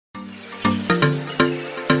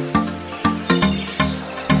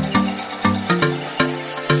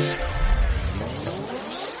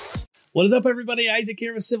What is up, everybody? Isaac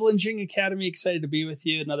here with Civil Engineering Academy. Excited to be with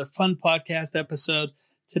you. Another fun podcast episode.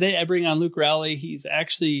 Today, I bring on Luke Rowley. He's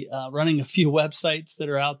actually running a few websites that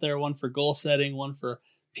are out there, one for goal setting, one for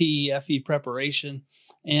PE/FE preparation.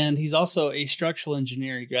 And he's also a structural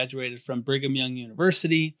engineer. He graduated from Brigham Young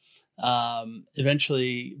University,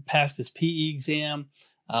 eventually passed his PE exam,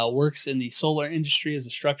 works in the solar industry as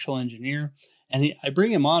a structural engineer. And I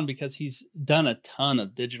bring him on because he's done a ton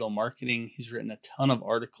of digital marketing. He's written a ton of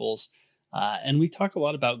articles. And we talk a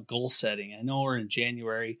lot about goal setting. I know we're in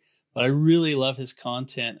January, but I really love his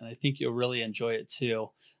content, and I think you'll really enjoy it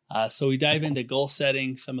too. So we dive into goal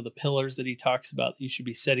setting, some of the pillars that he talks about that you should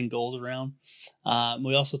be setting goals around.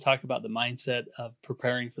 We also talk about the mindset of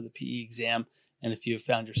preparing for the PE exam, and if you have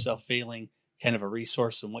found yourself failing, kind of a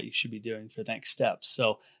resource on what you should be doing for the next steps.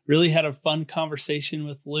 So really had a fun conversation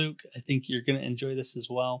with Luke. I think you're going to enjoy this as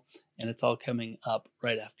well. And it's all coming up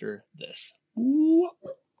right after this. Ooh.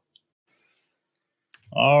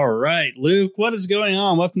 All right, Luke, what is going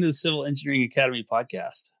on? Welcome to the Civil Engineering Academy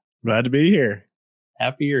podcast. Glad to be here.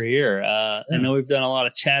 Happy you're here. I know we've done a lot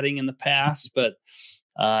of chatting in the past, but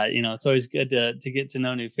it's always good to get to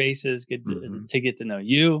know new faces, good to get to know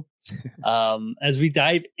you. As we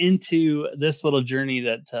dive into this little journey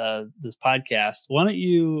that this podcast, why don't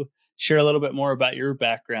you share a little bit more about your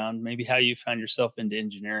background, maybe how you found yourself into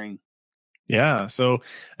engineering? Yeah. So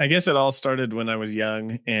I guess it all started when I was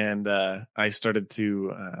young, and I started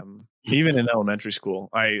to, even in elementary school,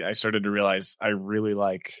 I started to realize I really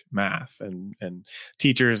like math, and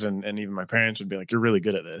teachers and even my parents would be like, "You're really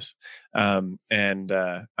good at this." I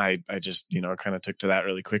just, kind of took to that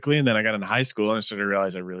really quickly. And then I got into high school and I started to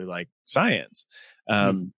realize I really like science.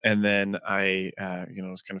 And then I,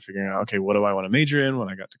 was kind of figuring out, okay, what do I want to major in when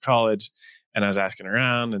I got to college? And I was asking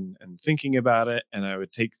around and thinking about it. And I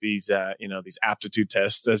would take these, these aptitude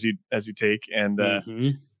tests as you take. And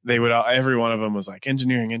they would every one of them was like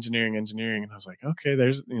engineering. And I was like, okay,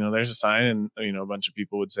 there's a sign. And, a bunch of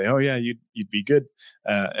people would say, oh, yeah, you'd be good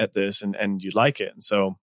at this and you'd like it. And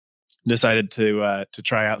so decided to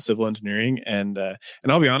try out civil engineering. And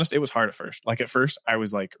I'll be honest, it was hard at first. Like at first I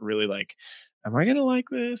was like, really like, am I going to like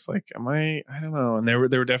this? Like, I don't know. And there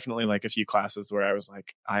were definitely like a few classes where I was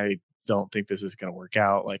like, I don't think this is going to work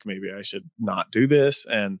out. Like maybe I should not do this.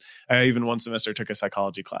 And I even one semester took a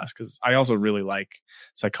psychology class because I also really like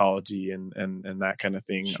psychology and that kind of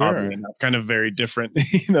thing. Sure. Kind of very different,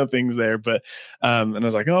 things there. But, and I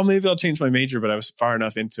was like, oh, maybe I'll change my major. But I was far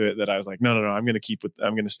enough into it that I was like, no, I'm going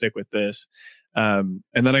to stick with this. And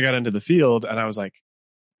then I got into the field and I was like,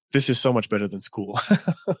 this is so much better than school.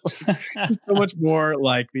 It's so much more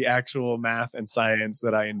like the actual math and science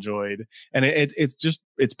that I enjoyed. And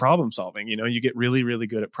it's problem solving. You get really, really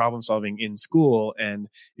good at problem solving in school, and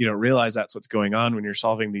you don't realize that's what's going on when you're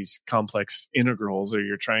solving these complex integrals, or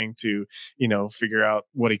you're trying to, figure out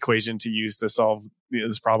what equation to use to solve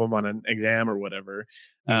this problem on an exam or whatever.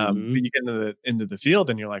 But you get into the field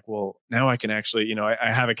and you're like, well, now I can actually,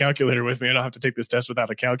 I have a calculator with me. I don't have to take this test without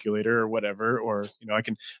a calculator or whatever, or,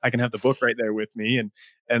 I can have the book right there with me.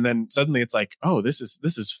 And then suddenly it's like, oh, this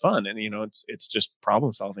is fun. And, it's just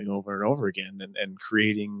problem solving over and over again, and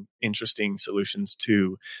creating interesting solutions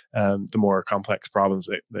to, the more complex problems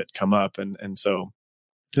that come up. And so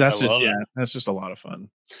that's just a lot of fun.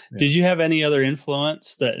 Yeah. Did you have any other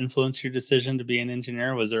influence that influenced your decision to be an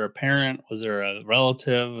engineer? Was there a parent? Was there a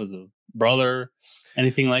relative? Was it a brother?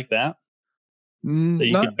 Anything like that? That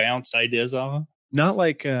you could bounce ideas off of? Not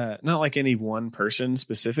like any one person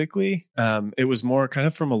specifically. It was more kind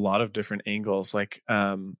of from a lot of different angles. Like,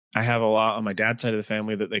 I have a lot on my dad's side of the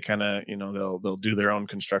family that they kind of, they'll do their own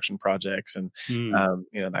construction projects and,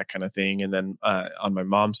 that kind of thing. And then, on my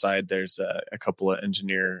mom's side, there's a couple of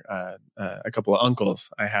a couple of uncles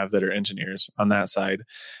I have that are engineers on that side.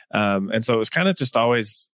 And so it was kind of just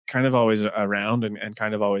always around and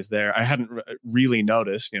kind of always there. I hadn't really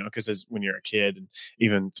noticed, because when you're a kid and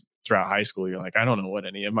even throughout high school, you're like, I don't know what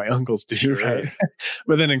any of my uncles do. Sure. Right?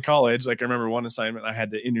 But then in college, like I remember one assignment, I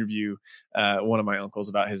had to interview one of my uncles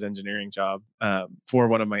about his engineering job for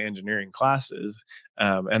one of my engineering classes.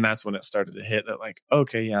 And that's when it started to hit that like,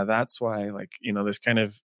 okay, yeah, that's why like, this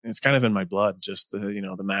it's kind of in my blood, just the,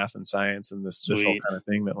 the math and science and this whole kind of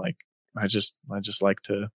thing that like, I just like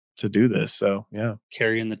to do this. So yeah.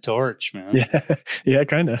 Carrying the torch, man. Yeah,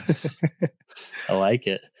 kind of. I like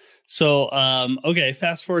it. So, okay,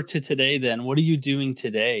 fast forward to today then. What are you doing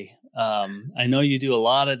today? I know you do a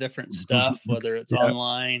lot of different stuff, whether it's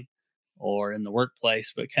online or in the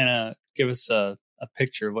workplace, but kind of give us a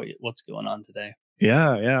picture of what's going on today.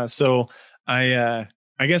 Yeah. So I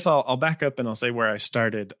I guess I'll back up and I'll say where I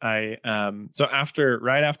started. So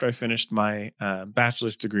right after I finished my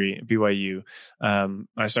bachelor's degree at BYU,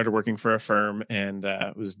 I started working for a firm and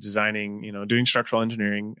was designing, doing structural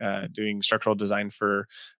engineering, doing structural design for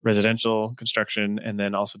residential construction, and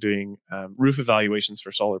then also doing roof evaluations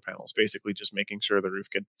for solar panels. Basically, just making sure the roof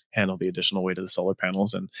could handle the additional weight of the solar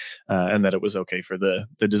panels, and that it was okay for the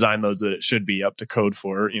design loads that it should be up to code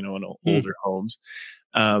for, in older homes.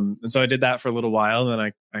 And so I did that for a little while.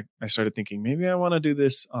 And then I started thinking maybe I want to do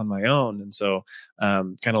this on my own. And so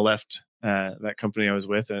kind of left that company I was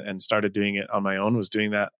with and started doing it on my own, was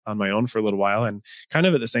doing that on my own for a little while. And kind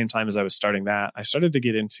of at the same time as I was starting that, I started to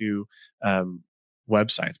get into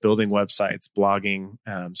websites, building websites, blogging,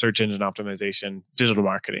 search engine optimization, digital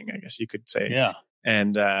marketing, I guess you could say. Yeah.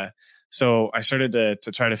 And so I started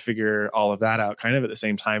to try to figure all of that out kind of at the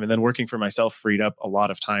same time. And then working for myself freed up a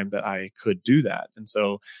lot of time that I could do that. And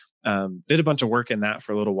so did a bunch of work in that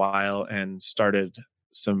for a little while and started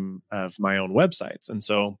some of my own websites. And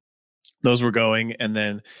so those were going. And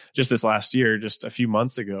then just this last year, just a few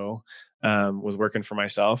months ago, was working for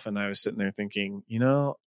myself. And I was sitting there thinking,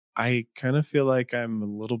 I kind of feel like I'm a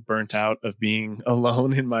little burnt out of being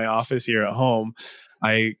alone in my office here at home.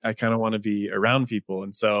 I kind of want to be around people.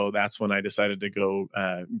 And so that's when I decided to go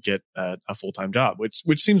get a full-time job, which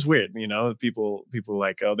seems weird. People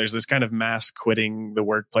like, oh, there's this kind of mass quitting the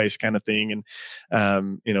workplace kind of thing.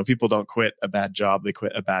 And, people don't quit a bad job. They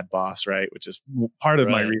quit a bad boss, right? Which is part of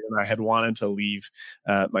my reason I had wanted to leave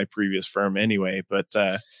my previous firm anyway.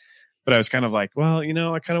 But I was kind of like, well,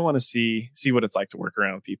 I kind of want to see what it's like to work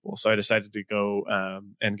around people. So I decided to go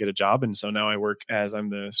and get a job. And so now I'm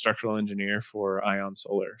the structural engineer for Ion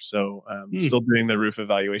Solar. So still doing the roof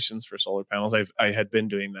evaluations for solar panels. I had been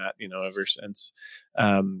doing that, ever since,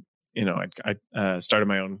 I started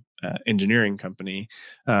my own engineering company.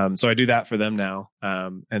 So I do that for them now.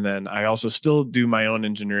 And then I also still do my own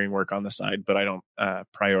engineering work on the side, but I don't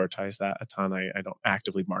prioritize that a ton. I don't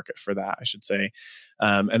actively market for that, I should say.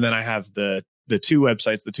 And then I have the two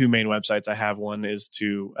main websites I have. One is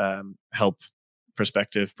to help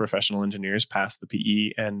prospective professional engineers pass the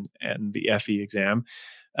PE and the FE exam.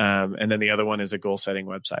 And then the other one is a goal setting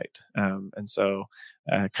website. And so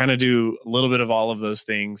kind of do a little bit of all of those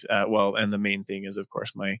things. And the main thing is, of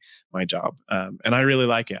course, my job. And I really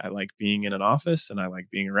like it. I like being in an office and I like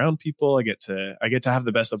being around people. I get to have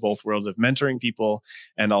the best of both worlds of mentoring people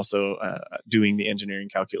and also doing the engineering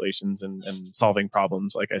calculations and solving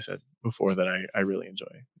problems, like I said before, that I really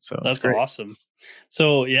enjoy. So that's awesome.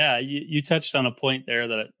 So yeah, you touched on a point there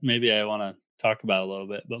that maybe I want to talk about a little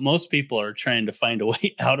bit, but most people are trying to find a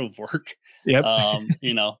way out of work. Yep.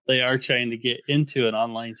 They are trying to get into an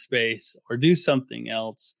online space or do something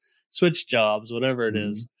else, switch jobs, whatever it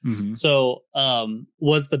is. Mm-hmm. So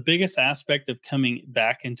was the biggest aspect of coming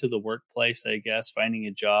back into the workplace, I guess, finding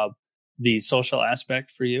a job, the social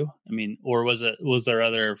aspect for you? I mean, or was there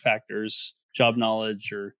other factors, job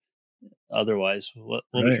knowledge or otherwise? What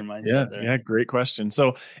was your mindset there? Yeah, great question.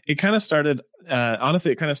 So it kind of started,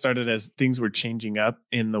 honestly, as things were changing up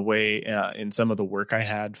in the way, in some of the work I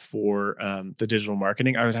had for the digital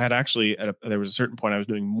marketing. I had actually, there was a certain point I was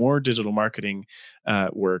doing more digital marketing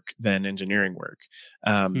work than engineering work.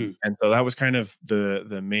 And so that was kind of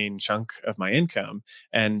the main chunk of my income.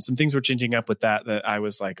 And some things were changing up with that I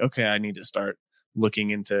was like, okay, I need to start looking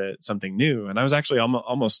into something new. And I was actually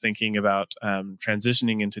almost thinking about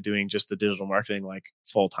transitioning into doing just the digital marketing like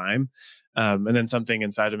full time. And then something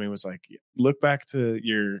inside of me was like, look back to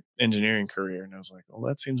your engineering career. And I was like, well,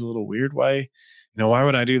 that seems a little weird. Why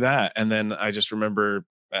would I do that? And then I just remember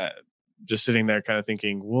just sitting there kind of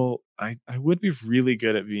thinking, well, I would be really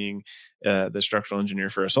good at being the structural engineer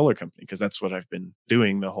for a solar company, because that's what I've been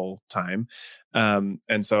doing the whole time.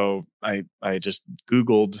 And so I just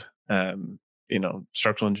Googled,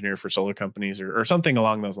 structural engineer for solar companies or something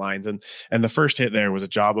along those lines. And the first hit there was a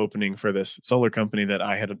job opening for this solar company that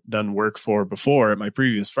I had done work for before at my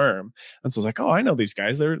previous firm. And so I was like, oh, I know these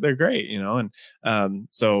guys. They're great, and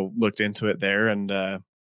so looked into it there. And I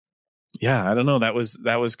don't know. That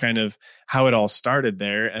was kind of how it all started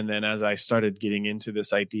there. And then as I started getting into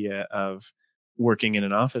this idea of working in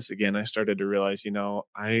an office again, I started to realize,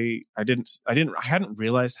 I hadn't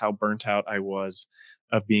realized how burnt out I was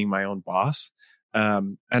of being my own boss.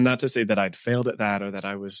 And not to say that I'd failed at that or that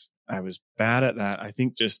I was bad at that. I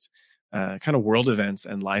think just kind of world events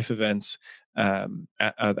and life events at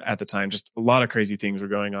the time, just a lot of crazy things were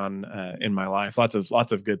going on in my life. Lots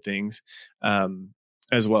of good things.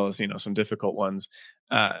 as well as, some difficult ones.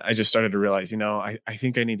 I just started to realize, I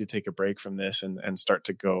think I need to take a break from this and start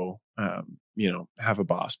to go, have a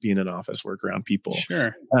boss, be in an office, work around people.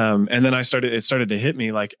 Sure. And then it started to hit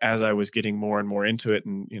me like as I was getting more and more into it,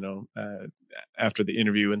 and after the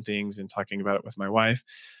interview and things and talking about it with my wife,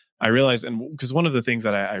 I realized, and because one of the things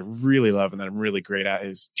that I really love and that I'm really great at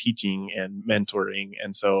is teaching and mentoring.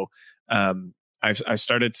 And so I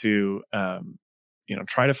started to,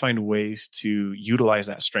 try to find ways to utilize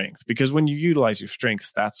that strength, because when you utilize your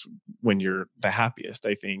strengths, that's when you're the happiest,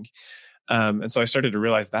 I think. And so I started to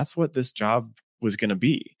realize that's what this job was going to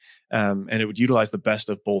be. And it would utilize the best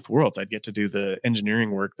of both worlds. I'd get to do the engineering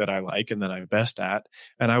work that I like and that I'm best at,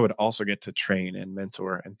 and I would also get to train and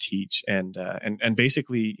mentor and teach and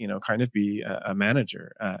basically, kind of be a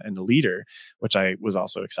manager and a leader, which I was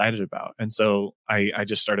also excited about. And so I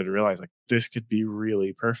just started to realize like this could be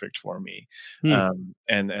really perfect for me.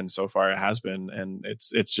 And so far it has been, and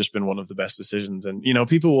it's just been one of the best decisions. And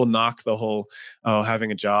people will knock the whole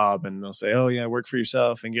having a job, and they'll say, oh yeah, work for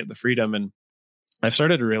yourself and get the freedom. And I've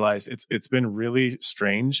started to realize it's been really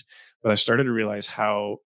strange, but I started to realize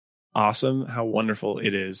how awesome, how wonderful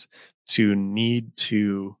it is to need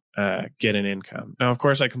to get an income. Now, of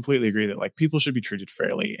course, I completely agree that like people should be treated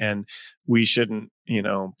fairly, and we shouldn't,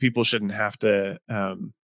 people shouldn't have to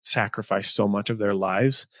sacrifice so much of their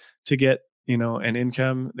lives to get, an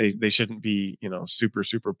income. They shouldn't be, super,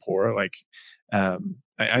 super poor. Like,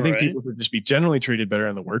 I think people should just be generally treated better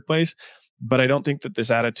in the workplace, but I don't think that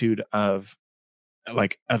this attitude of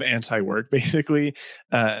anti-work, basically,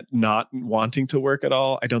 not wanting to work at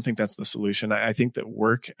all, I don't think that's the solution. I think that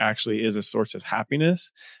work actually is a source of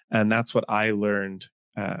happiness. And that's what I learned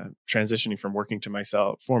transitioning from working for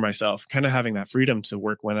myself, kind of having that freedom to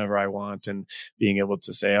work whenever I want and being able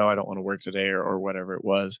to say, oh, I don't want to work today or whatever it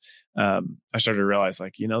was. I started to realize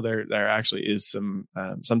like, there actually is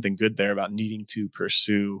something good there about needing to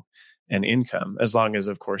pursue an income, as long as,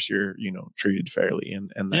 of course, you're, treated fairly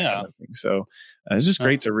and that kind of thing. So it's just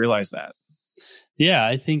great to realize that. Yeah,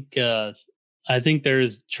 I think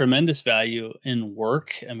there's tremendous value in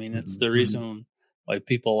work. I mean, it's the reason why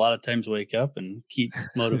people a lot of times wake up and keep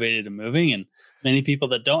motivated and moving. And many people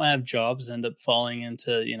that don't have jobs end up falling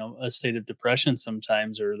into, a state of depression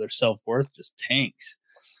sometimes, or their self-worth just tanks.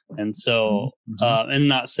 And so, and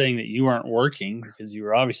not saying that you aren't working, because you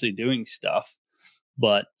were obviously doing stuff,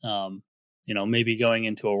 but maybe going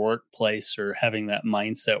into a workplace or having that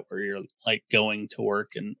mindset where you're like going to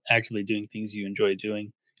work and actually doing things you enjoy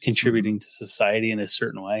doing, contributing to society in a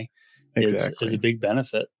certain way, is a big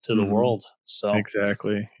benefit to the world. So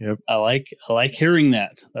exactly. Yep. I like hearing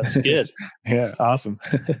that. That's good. Yeah. Awesome.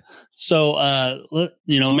 So,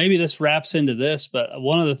 maybe this wraps into this, but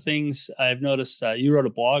one of the things I've noticed, you wrote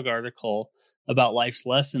a blog article about life's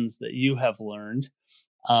lessons that you have learned.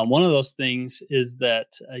 One of those things is that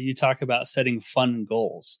you talk about setting fun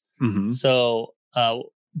goals. So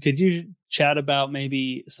could you chat about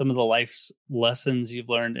maybe some of the life's lessons you've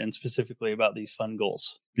learned, and specifically about these fun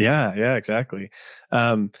goals? Yeah, exactly.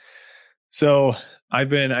 So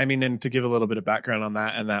and to give a little bit of background on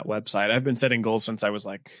that and that website, I've been setting goals since I was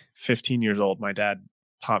like 15 years old. My dad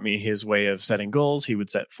taught me his way of setting goals. He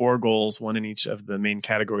would set 4 goals, one in each of the main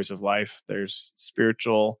categories of life. There's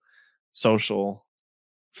spiritual, social,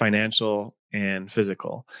 financial, and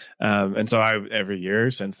physical. And so every year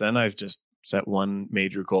since then, I've just set one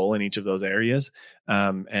major goal in each of those areas.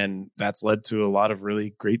 And that's led to a lot of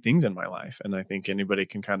really great things in my life. And I think anybody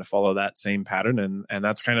can kind of follow that same pattern. And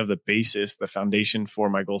that's kind of the basis, the foundation for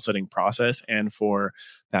my goal setting process and for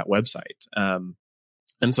that website. And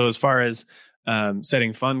so as far as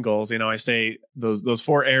setting fun goals, I say those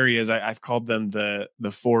 4 areas, I've called them the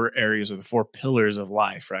 4 areas or the 4 pillars of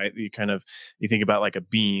life, right? You think about like a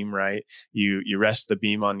beam, right? You rest the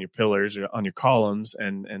beam on your pillars or on your columns,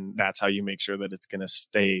 and that's how you make sure that it's going to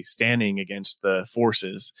stay standing against the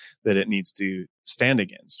forces that it needs to stand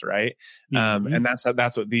against, right? And that's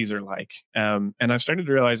what these are like. And I've started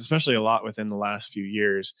to realize, especially a lot within the last few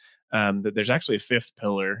years, that there's actually a 5th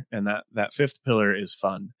pillar, and that 5th pillar is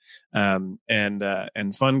fun.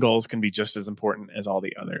 And fun goals can be just as important as all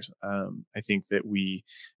the others. I think that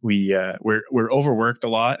we're overworked a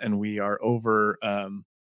lot, and we are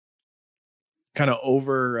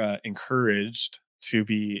encouraged to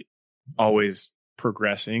be always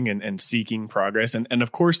progressing and seeking progress. And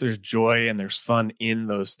of course there's joy and there's fun in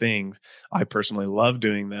those things. I personally love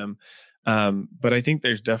doing them. But I think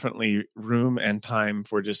there's definitely room and time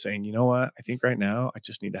for just saying, you know what, I think right now I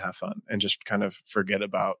just need to have fun and just kind of forget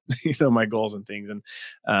about, my goals and things. And,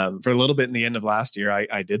 for a little bit in the end of last year,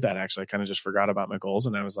 I did that. Actually, I kind of just forgot about my goals,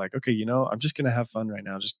 and I was like, okay, I'm just going to have fun right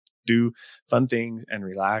now. Just do fun things and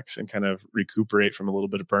relax and kind of recuperate from a little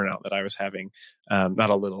bit of burnout that I was having. Not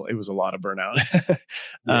a little, it was a lot of burnout.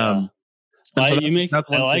 Yeah. And Well, so that's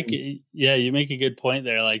I one like thing. it. Yeah, you make a good point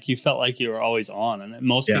there. Like you felt like you were always on, and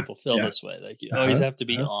most Yeah. people feel Yeah. this way. Like you always Uh-huh. have to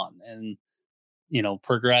be Uh-huh. on and,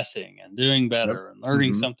 progressing and doing Yep. better and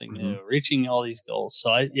learning Hmm. something Hmm. new, reaching all these goals.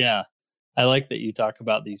 So I like that you talk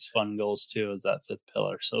about these fun goals too as that fifth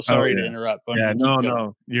pillar. So Oh sorry to yeah. interrupt. Why don't Yeah, you keep no, going?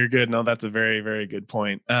 no, you're good. No, that's a very, very good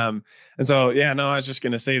point. And so, yeah, no, I was just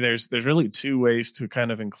going to say there's really two ways to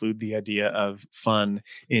kind of include the idea of fun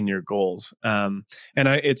in your goals. And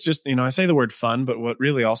it's just, I say the word fun, but what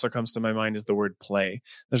really also comes to my mind is the word play.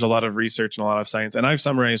 There's a lot of research and a lot of science. And I've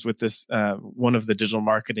summarized with this, one of the digital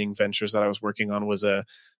marketing ventures that I was working on was a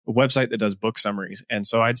website that does book summaries. And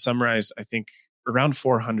so I'd summarized, I think, around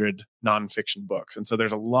 400 nonfiction books. And so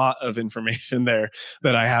there's a lot of information there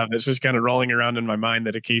that I have that's just kind of rolling around in my mind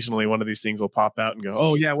that occasionally one of these things will pop out and go,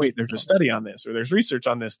 oh yeah, wait, there's a study on this, or there's research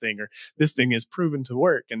on this thing, or this thing is proven to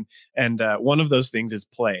work. And one of those things is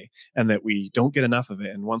play, and that we don't get enough of it.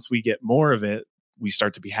 And once we get more of it, we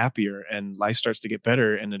start to be happier and life starts to get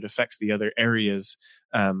better, and it affects the other areas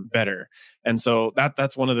better. And so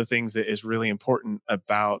that's one of the things that is really important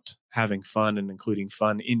about having fun and including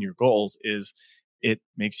fun in your goals is it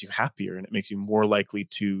makes you happier and it makes you more likely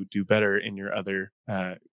to do better in your other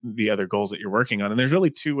the other goals that you're working on. And there's really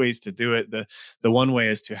two ways to do it. The one way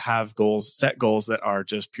is to have set goals that are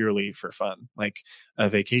just purely for fun, like a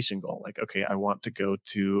vacation goal, like, okay, I want to go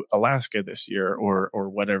to Alaska this year, or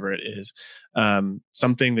whatever it is.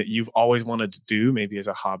 Something that you've always wanted to do, maybe as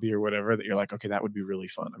a hobby or whatever, that you're like, okay, that would be really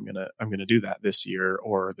fun. I'm gonna do that this year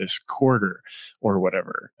or this quarter or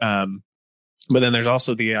whatever. But then there's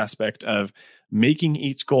also the aspect of making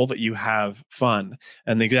each goal that you have fun.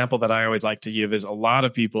 And the example that I always like to give is a lot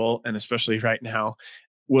of people, and especially right now,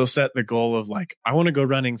 will set the goal of like, I want to go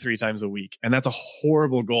running 3 times a week. And that's a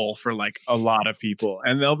horrible goal for like a lot of people.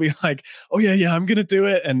 And they'll be like, oh yeah, I'm going to do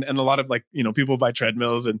it. And a lot of like, people buy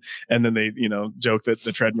treadmills and then they, joke that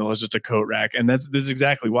the treadmill is just a coat rack. And this is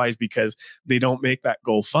exactly why, is because they don't make that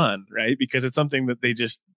goal fun, right? Because it's something that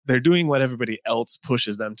they're doing what everybody else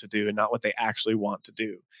pushes them to do and not what they actually want to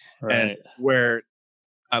do. And Right. where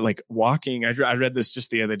like walking, I read this just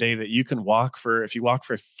the other day that you can if you walk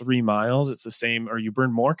for 3 miles, it's the same, or you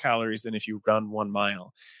burn more calories than if you run 1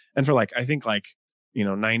 mile. And for like, I think like,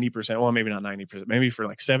 90%, well, maybe not 90%, maybe for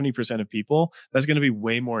like 70% of people, that's going to be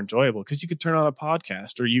way more enjoyable because you could turn on a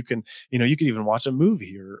podcast, or you can, you could even watch a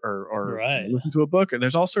movie or Right. listen to a book, or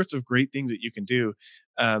there's all sorts of great things that you can do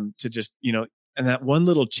to just, and that one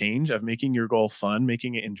little change of making your goal fun,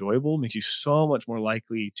 making it enjoyable, makes you so much more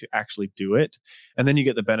likely to actually do it. And then you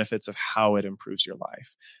get the benefits of how it improves your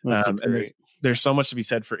life. That's And great. there's so much to be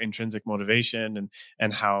said for intrinsic motivation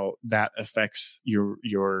and how that affects your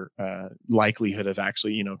likelihood of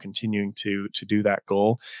actually, continuing to do that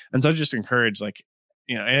goal. And so I just encourage, like,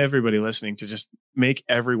 everybody listening to just make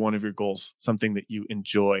every one of your goals something that you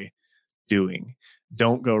enjoy doing.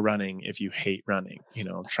 Don't go running if you hate running.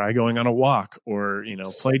 Try going on a walk, or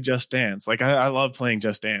play Just Dance. Like I love playing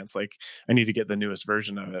Just Dance. Like I need to get the newest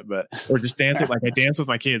version of it, or just dance it. Like I dance with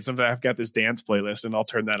my kids. Sometimes I've got this dance playlist and I'll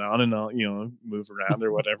turn that on and I'll move around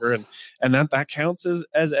or whatever, and that counts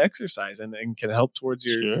as exercise and can help towards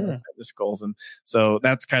your Sure. fitness goals. And so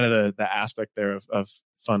that's kind of the aspect there of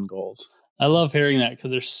fun goals. I love hearing that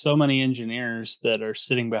because there's so many engineers that are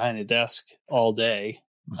sitting behind a desk all day.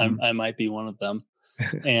 Mm-hmm. I might be one of them.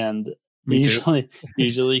 And Me too.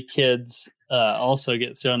 usually kids also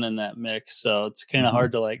get thrown in that mix. So it's kind of Mm-hmm.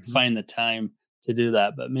 hard to like Mm-hmm. find the time to do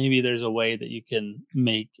that. But maybe there's a way that you can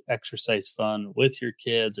make exercise fun with your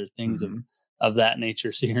kids or things Mm-hmm. of that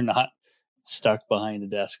nature. So you're not stuck behind a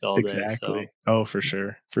desk all day. So Exactly. Oh, for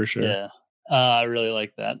sure. For sure. yeah, I really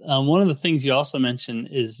like that. One of the things you also mentioned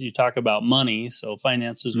is you talk about money. So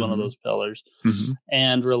finance is one of Mm-hmm. those pillars, Mm-hmm.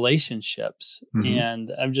 and relationships. Mm-hmm.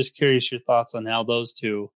 And I'm just curious your thoughts on how those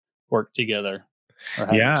two work together, or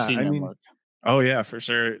how you've Yeah, seen I them mean, work. oh yeah, for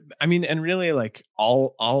sure. I mean, and really, like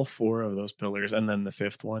all 4 of those pillars, and then the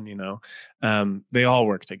 5th one, they all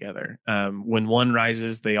work together. When one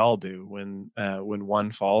rises, they all do. When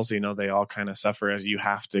one falls, they all kind of suffer, as you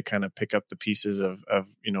have to kind of pick up the pieces of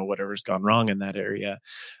whatever's gone wrong in that area.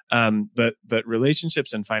 But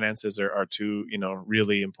relationships and finances are 2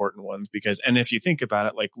 really important ones, because, and if you think about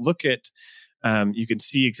it, like look at. You can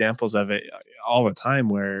see examples of it all the time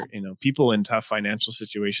where, people in tough financial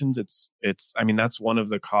situations, I mean, that's one of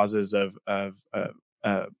the causes of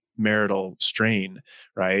marital strain,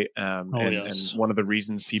 right? Oh And yes, one of the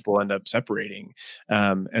reasons people end up separating.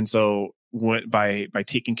 And so by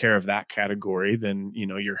taking care of that category, then,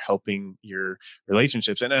 you're helping your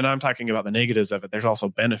relationships. And I'm talking about the negatives of it. There's also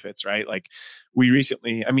benefits, right? Like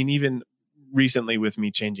even recently with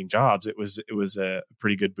me changing jobs, it was a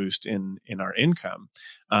pretty good boost in our income.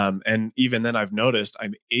 And even then I've noticed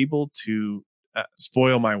I'm able to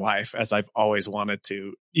spoil my wife as I've always wanted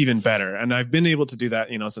to, even better. And I've been able to do that,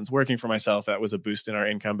 since working for myself. That was a boost in our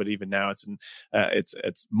income, but even now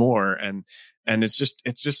it's more. And it's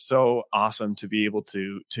just so awesome to be able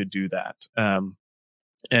to do that.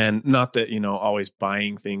 And not that, always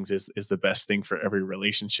buying things is the best thing for every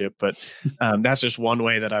relationship, but that's just one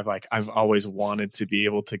way that I've always wanted to be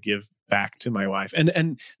able to give back to my wife.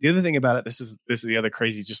 And the other thing about it, this is the other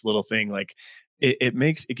crazy, just little thing, like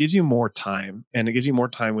it gives you more time, and it gives you more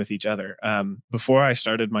time with each other. Before I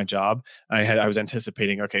started my job, I was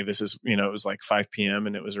anticipating, okay, this is, it was like 5 p.m.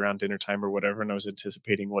 and it was around dinner time or whatever. And I was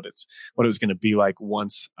anticipating what it was going to be like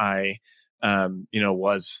once I,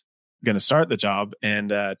 was going to start the job.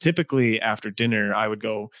 And typically after dinner, I would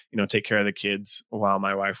go, take care of the kids while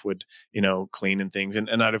my wife would, clean and things. And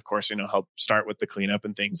I'd, of course, help start with the cleanup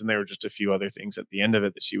and things. And there were just a few other things at the end of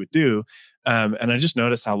it that she would do. And I just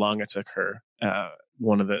noticed how long it took her.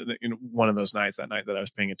 One of those nights, that night that I was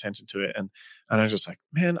paying attention to it. And I was just like,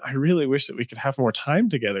 man, I really wish that we could have more time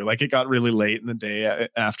together. Like, it got really late in the day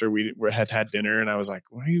after we had dinner, and I was like,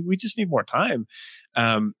 well, we just need more time.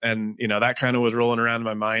 And that kind of was rolling around in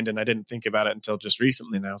my mind, and I didn't think about it until just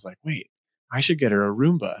recently. And I was like, wait, I should get her a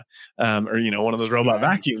Roomba, or one of those robot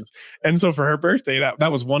vacuums. And so for her birthday,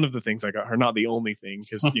 that was one of the things I got her. Not the only thing,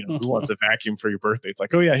 because who wants a vacuum for your birthday? It's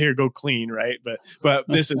like, oh yeah, here, go clean, right? But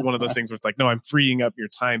this is one of those things where it's like, no, I'm freeing up your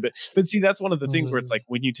time. But see, that's one of the things where it's like,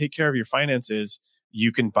 when you take care of your finances,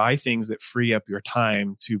 you can buy things that free up your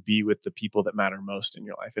time to be with the people that matter most in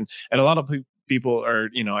your life. And a lot of people are,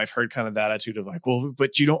 I've heard kind of the attitude of like, well,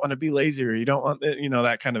 but you don't want to be lazy, or you don't want,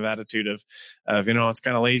 that kind of attitude of, it's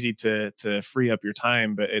kind of lazy to free up your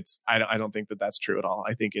time. But I don't think that that's true at all.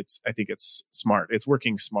 I think it's smart. It's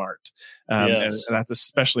working smart. Yes. And that's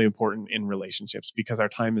especially important in relationships, because our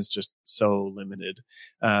time is just so limited.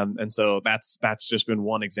 And so that's just been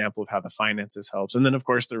one example of how the finances helps. And then, of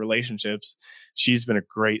course, the relationships. She's been a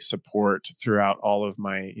great support throughout all of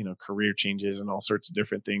my, career changes and all sorts of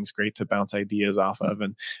different things. Great to bounce ideas off of.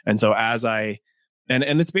 And so as I,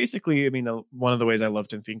 and it's basically, one of the ways I love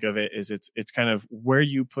to think of it is it's kind of where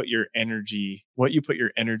you put your energy, what you put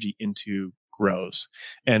your energy into grows,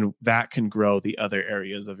 and that can grow the other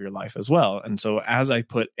areas of your life as well. And so as I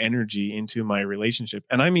put energy into my relationship,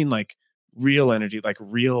 and I mean like real energy, like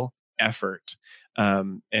real effort,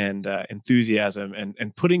 and enthusiasm,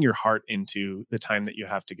 and putting your heart into the time that you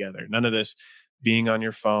have together. None of this being on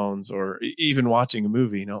your phones or even watching a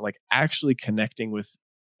movie, like actually connecting with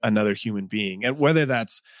another human being. And whether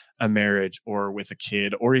that's a marriage or with a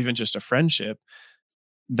kid or even just a friendship,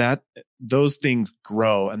 that those things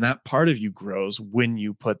grow, and that part of you grows when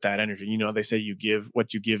you put that energy. They say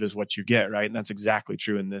what you give is what you get, right? And that's exactly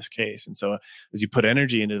true in this case. And so as you put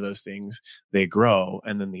energy into those things, they grow,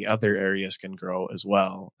 and then the other areas can grow as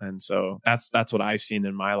well. And so that's what I've seen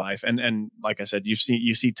in my life. And like I said, you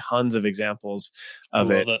see tons of examples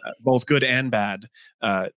of it, both good and bad,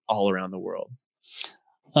 all around the world.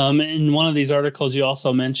 In one of these articles, you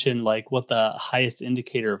also mentioned like what the highest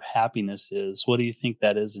indicator of happiness is. What do you think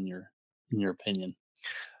that is in your opinion?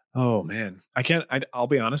 Oh man, I'll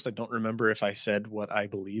be honest. I don't remember if I said what I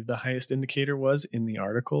believe the highest indicator was in the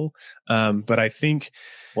article. But I think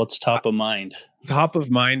what's top of mind? Top of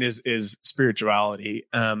mind is spirituality.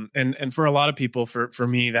 And for a lot of people, for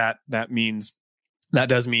me, that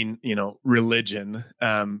does mean, religion.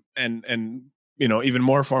 And even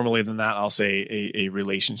more formally than that, I'll say a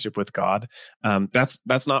relationship with God.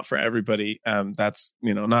 That's not for everybody. That's,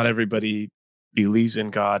 not everybody believes in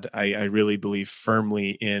God. I really believe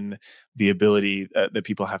firmly in the ability that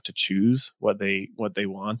people have to choose what they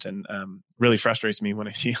want, and really frustrates me when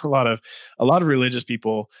I see a lot of religious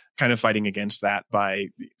people kind of fighting against that by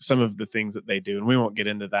some of the things that they do. And we won't get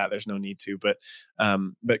into that. There's no need to, but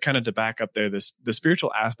kind of to back up there, the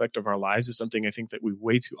spiritual aspect of our lives is something I think that we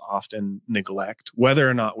way too often neglect, whether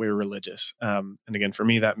or not we're religious. And again, for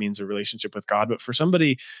me, that means a relationship with God. But for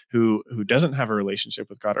somebody who doesn't have a relationship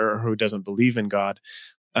with God, or who doesn't believe in God,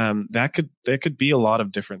 that could be a lot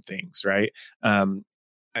of different things, right?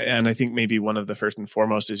 And I think maybe one of the first and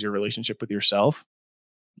foremost is your relationship with yourself,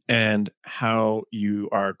 and how you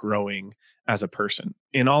are growing as a person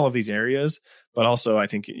in all of these areas. But also, I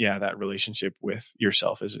think, that relationship with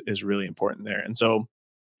yourself is really important there. And so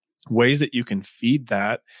ways that you can feed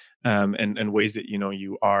that, and ways that,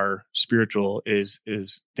 you are spiritual is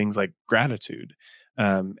things like gratitude.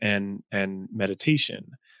 and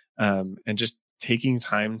meditation, and just taking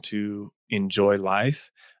time to enjoy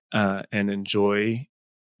life, and enjoy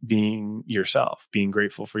being yourself, being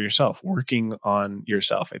grateful for yourself, working on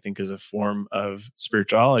yourself, I think is a form of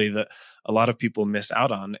spirituality that a lot of people miss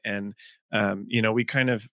out on. And, we kind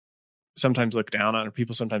of sometimes look down on, or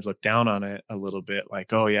people sometimes look down on it a little bit,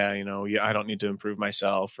 like, oh yeah, yeah, I don't need to improve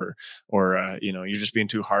myself, or you're just being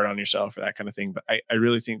too hard on yourself, or that kind of thing. But I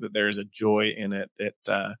really think that there is a joy in it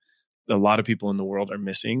that, a lot of people in the world are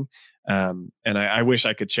missing. And I wish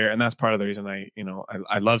I could share. And that's part of the reason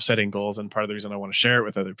I love setting goals. And part of the reason I want to share it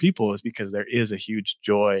with other people is because there is a huge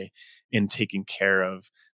joy in taking care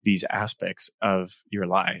of these aspects of your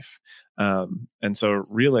life. And so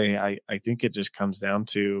really, I think it just comes down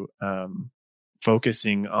to,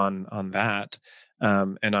 focusing on that,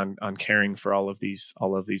 and on caring for all of these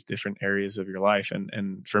different areas of your life.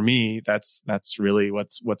 And for me, that's really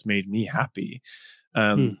what's made me happy.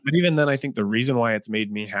 But even then, I think the reason why it's made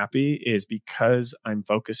me happy is because I'm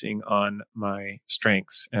focusing on my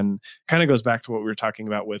strengths, and kind of goes back to what we were talking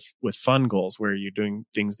about with fun goals, where you're doing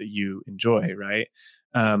things that you enjoy, right?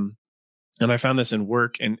 And I found this in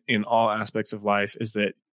work and in all aspects of life, is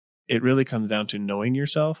that it really comes down to knowing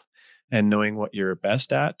yourself and knowing what you're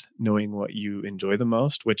best at, knowing what you enjoy the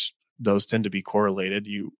most, which those tend to be correlated.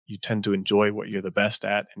 You tend to enjoy what you're the best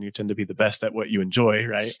at, and you tend to be the best at what you enjoy,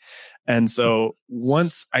 right? And so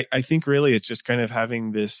once I think really it's just kind of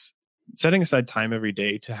having this, setting aside time every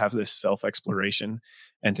day to have this self-exploration,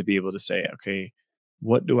 and to be able to say, okay,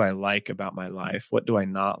 what do I like about my life? What do I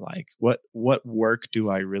not like? What work do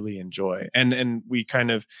I really enjoy? And we kind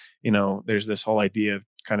of, there's this whole idea of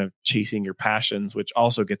kind of chasing your passions, which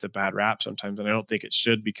also gets a bad rap sometimes. And I don't think it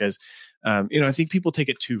should, because, I think people take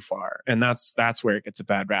it too far, and that's where it gets a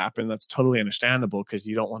bad rap. And that's totally understandable, because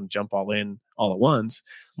you don't want to jump all in all at once.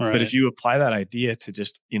 Right. But if you apply that idea to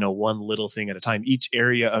just, one little thing at a time, each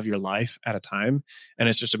area of your life at a time, and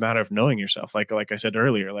it's just a matter of knowing yourself. Like I said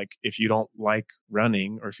earlier, like if you don't like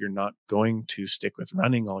running, or if you're not going to stick with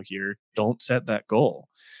running all year, don't set that goal.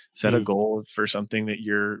 Set a goal for something that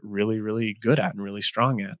you're really, really good at and really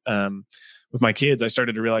strong at. With my kids, I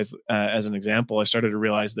started to realize, as an example,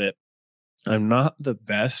 that I'm not the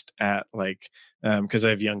best at, like, because I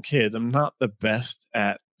have young kids, I'm not the best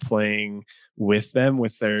at playing with them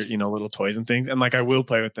with their, little toys and things. And like, I will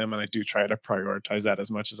play with them, and I do try to prioritize that as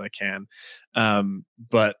much as I can.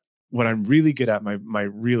 But what I'm really good at,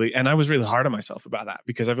 and I was really hard on myself about that,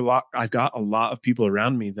 because I've got a lot of people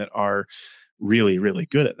around me that are really, really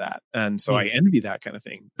good at that. And so I envy that kind of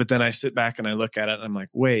thing. But then I sit back and I look at it and I'm like,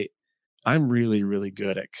 wait, I'm really, really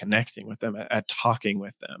good at connecting with them, at talking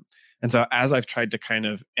with them. And so as I've tried to kind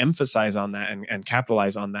of emphasize on that, and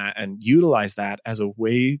capitalize on that, and utilize that as a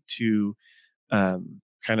way to,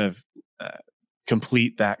 kind of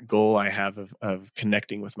complete that goal I have of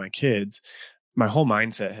connecting with my kids, my whole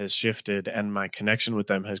mindset has shifted, and my connection with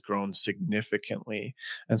them has grown significantly.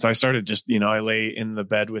 And so I started just, I lay in the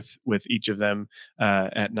bed with each of them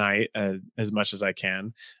at night, as much as I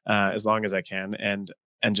can, as long as I can,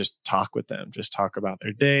 and just talk with them, just talk about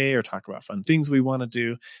their day, or talk about fun things we want to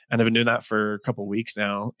do. And I've been doing that for a couple of weeks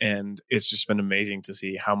now. And it's just been amazing to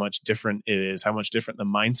see how much different it is, how much different the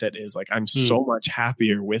mindset is. Like, I'm so much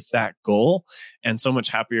happier with that goal, and so much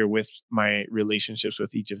happier with my relationships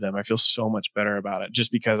with each of them. I feel so much better about it,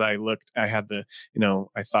 just because I had the,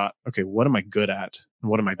 I thought, okay, what am I good at?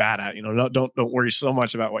 And what am I bad at? Don't worry so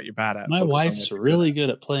much about what you're bad at. My wife's really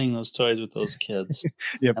good at playing those toys with those kids.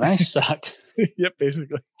 Yep. And I suck. Yep,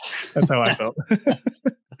 basically. That's how I felt.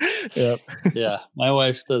 Yep. Yeah, my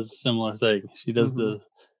wife does a similar thing. She does the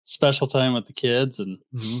special time with the kids, and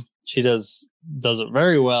she does it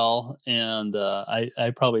very well. And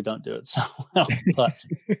I probably don't do it so well, but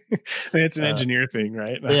it's an engineer thing,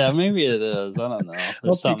 right? Yeah, maybe it is. I don't know.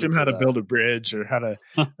 I'll teach him how to build a bridge, or how to,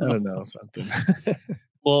 I don't know, something.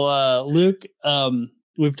 Well, Luke,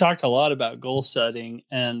 we've talked a lot about goal setting,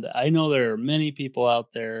 and I know there are many people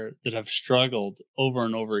out there that have struggled over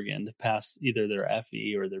and over again to pass either their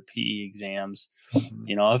FE or their PE exams.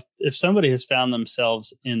 If somebody has found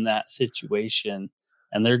themselves in that situation,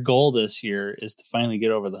 and their goal this year is to finally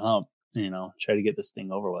get over the hump, try to get this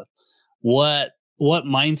thing over with, what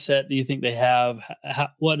mindset do you think they have?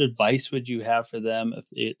 What advice would you have for them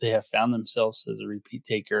if they have found themselves as a repeat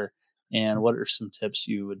taker? And what are some tips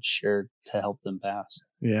you would share to help them pass?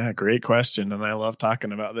 Yeah, great question. And I love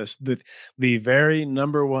talking about this. The very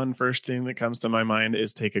number one first thing that comes to my mind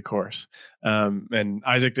is take a course. And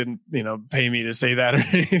Isaac didn't, pay me to say that or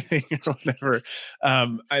anything or whatever.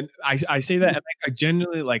 I say that, and I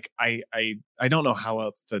genuinely I don't know how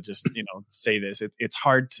else to just, say this. It's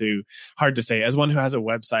hard to say as one who has a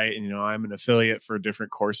website, and, I'm an affiliate for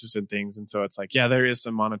different courses and things. And so it's like, yeah, there is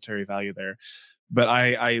some monetary value there, but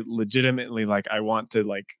I legitimately, I want to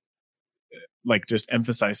just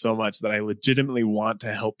emphasize so much that I legitimately want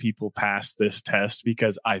to help people pass this test,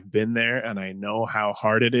 because I've been there and I know how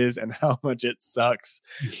hard it is and how much it sucks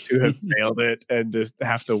to have failed it and just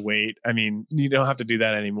have to wait. I mean, you don't have to do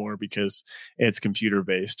that anymore because it's computer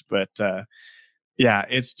based, but yeah,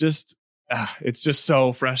 it's just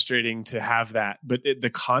so frustrating to have that. But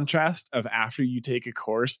the contrast of after you take a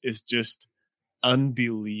course is just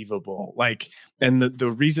unbelievable. And the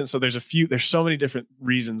reason, so there's so many different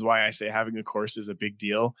reasons why I say having a course is a big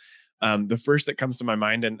deal. The first that comes to my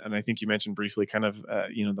mind, and I think you mentioned briefly, kind of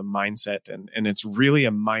the mindset, and it's really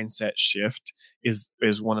a mindset shift is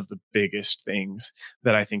one of the biggest things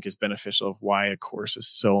that I think is beneficial of why a course is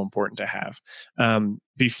so important to have.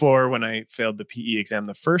 Before, when I failed the PE exam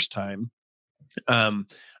the first time,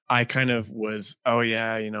 I kind of was, oh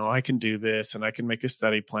yeah, I can do this and I can make a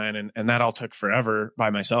study plan. And that all took forever by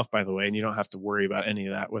myself, by the way. And you don't have to worry about any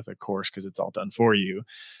of that with a course because it's all done for you.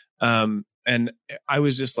 And I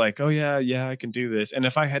was just like, oh yeah, I can do this. And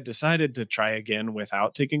if I had decided to try again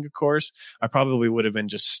without taking a course, I probably would have been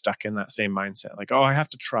just stuck in that same mindset. Like, oh, I have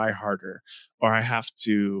to try harder, or I have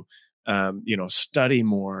to, study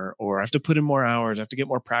more, or I have to put in more hours. I have to get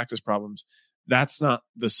more practice problems. That's not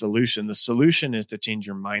the solution. The solution is to change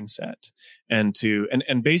your mindset, and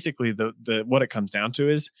basically the what it comes down to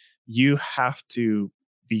is you have to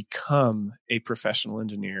become a professional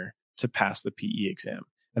engineer to pass the PE exam.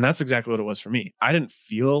 And that's exactly what it was for me. I didn't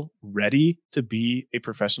feel ready to be a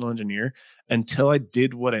professional engineer until I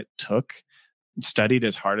did what it took, studied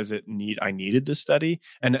as hard as I needed to study,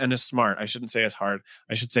 and as smart. I shouldn't say as hard.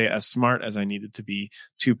 I should say as smart as I needed to be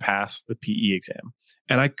to pass the PE exam.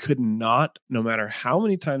 And I could not, no matter how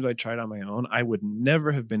many times I tried on my own, I would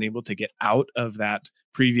never have been able to get out of that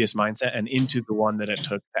previous mindset and into the one that it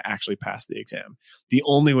took to actually pass the exam. The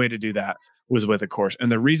only way to do that was with a course.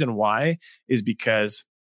 And the reason why is because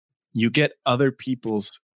you get other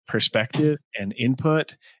people's perspective and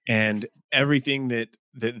input and everything that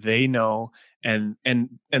they know. And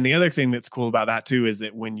the other thing that's cool about that too is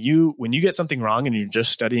that when you get something wrong and you're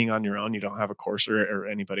just studying on your own, you don't have a course or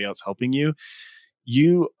anybody else helping you,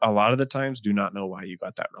 a lot of the times do not know why you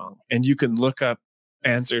got that wrong. And you can look up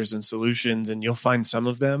answers and solutions and you'll find some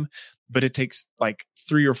of them, but it takes like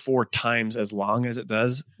 3 or 4 times as long as it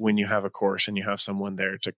does when you have a course and you have someone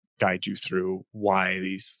there to guide you through why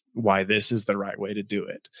this is the right way to do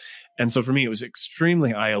it. And so for me, it was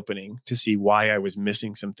extremely eye-opening to see why I was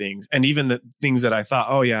missing some things. And even the things that I thought,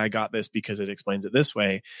 oh yeah, I got this because it explains it this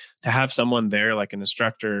way, to have someone there, like an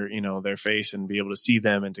instructor, their face, and be able to see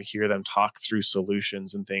them and to hear them talk through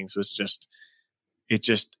solutions and things it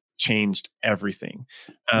just changed everything.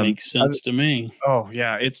 Makes sense to me. Oh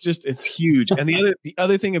yeah, it's huge. And the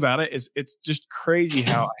other thing about it is it's just crazy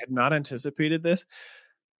how I had not anticipated this.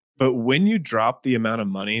 But when you drop the amount of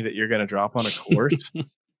money that you're going to drop on a course,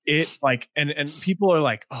 it and people are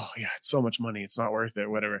like, oh yeah, it's so much money, it's not worth it,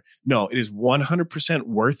 whatever. No, it is 100%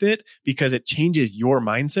 worth it, because it changes your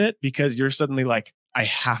mindset, because you're suddenly like, I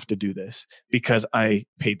have to do this because I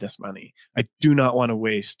paid this money. I do not want to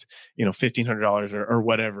waste, $1,500 or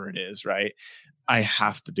whatever it is, right? I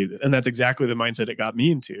have to do this. And that's exactly the mindset it got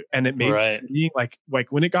me into. And it made me like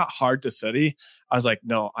when it got hard to study, I was like,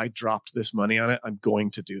 no, I dropped this money on it. I'm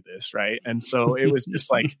going to do this. Right. And so it was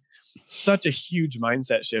just like such a huge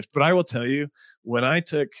mindset shift. But I will tell you, when I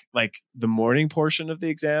took like the morning portion of the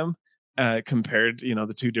exam, compared,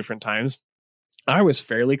 the 2 different times, I was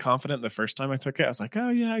fairly confident the first time I took it. I was like, oh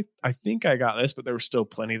yeah, I think I got this, but there were still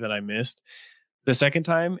plenty that I missed. The second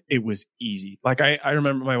time, it was easy. Like I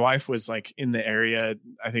remember my wife was like in the area.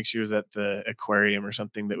 I think she was at the aquarium or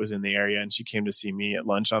something that was in the area. And she came to see me at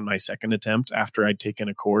lunch on my second attempt after I'd taken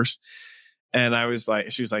a course. And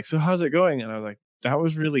she was like, so how's it going? And I was like, that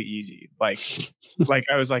was really easy. Like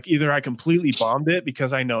I was like, either I completely bombed it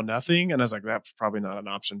because I know nothing, and I was like, that's probably not an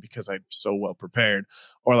option because I'm so well prepared,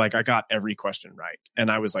 or like I got every question right.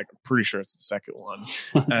 And I was like, pretty sure it's the second one.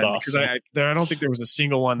 Because awesome. I don't think there was a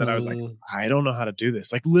single one that I was like, I don't know how to do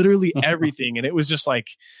this. Like literally everything. And it was just like,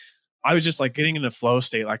 I was just like getting in a flow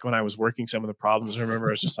state. Like when I was working some of the problems, I remember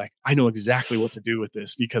I was just like, I know exactly what to do with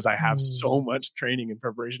this because I have so much training and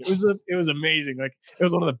preparation. It was amazing. Like it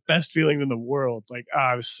was one of the best feelings in the world. Like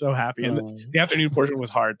I was so happy. And the afternoon portion was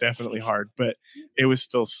hard, definitely hard, but it was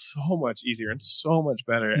still so much easier and so much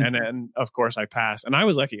better. And of course I passed, and I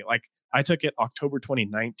was lucky. Like I took it October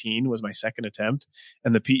 2019 was my second attempt,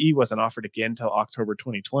 and the PE wasn't offered again till October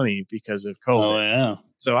 2020 because of COVID. Oh yeah.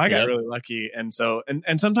 So I got really lucky. And so,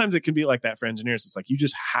 and sometimes it can be like that for engineers. It's like, you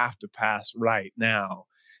just have to pass right now.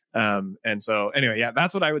 And so anyway, yeah,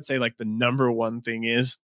 that's what I would say like the number one thing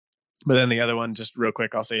is. But then the other one, just real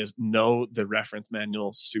quick, I'll say is know the reference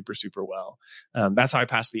manual super, super well. That's how I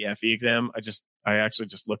passed the FE exam. I actually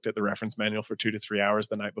just looked at the reference manual for 2 to 3 hours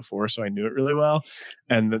the night before. So I knew it really well.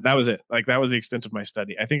 And that was it. Like that was the extent of my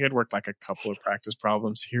study. I think I'd worked like a couple of practice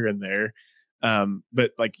problems here and there.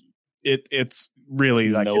 But like, it's really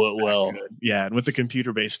like know it well. Good. Yeah. And with the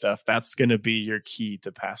computer-based stuff, that's going to be your key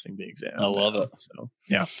to passing the exam. I love it. So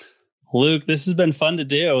yeah. Luke, this has been fun to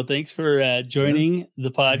do. Thanks for joining the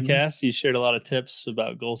podcast. You shared a lot of tips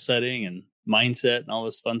about goal setting and mindset and all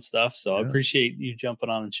this fun stuff. So I appreciate you jumping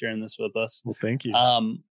on and sharing this with us. Well, thank you.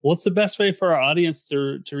 What's the best way for our audience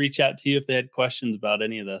to reach out to you if they had questions about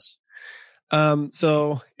any of this?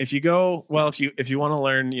 So if you want to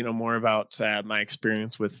learn, more about my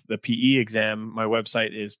experience with the PE exam, my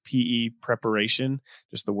website is PE preparation,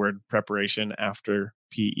 just the word preparation after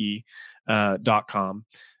PE.com.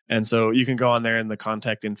 And so you can go on there and the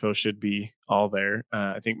contact info should be all there.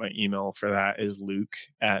 I think my email for that is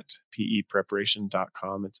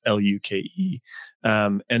luke@pepreparation.com. It's LUKE.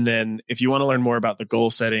 And then if you want to learn more about the goal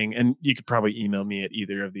setting, and you could probably email me at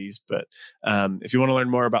either of these, but if you want to learn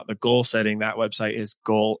more about the goal setting, that website is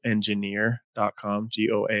goalengineer.com,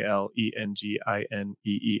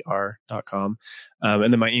 GOALENGINEER.com.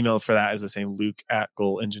 And then my email for that is the same,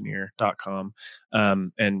 luke@goalengineer.com.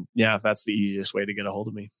 And yeah, that's the easiest way to get a hold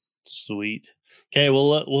of me. Sweet. Okay,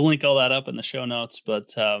 we'll link all that up in the show notes,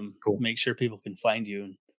 but cool. Make sure people can find you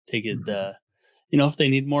and take it. If they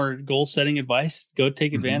need more goal setting advice, go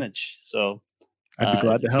take advantage. So I'd be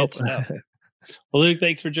glad to help. Well, Luke,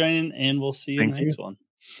 thanks for joining, and we'll see you in the next one.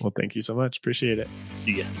 Well, thank you so much. Appreciate it.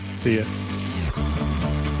 See ya. See ya.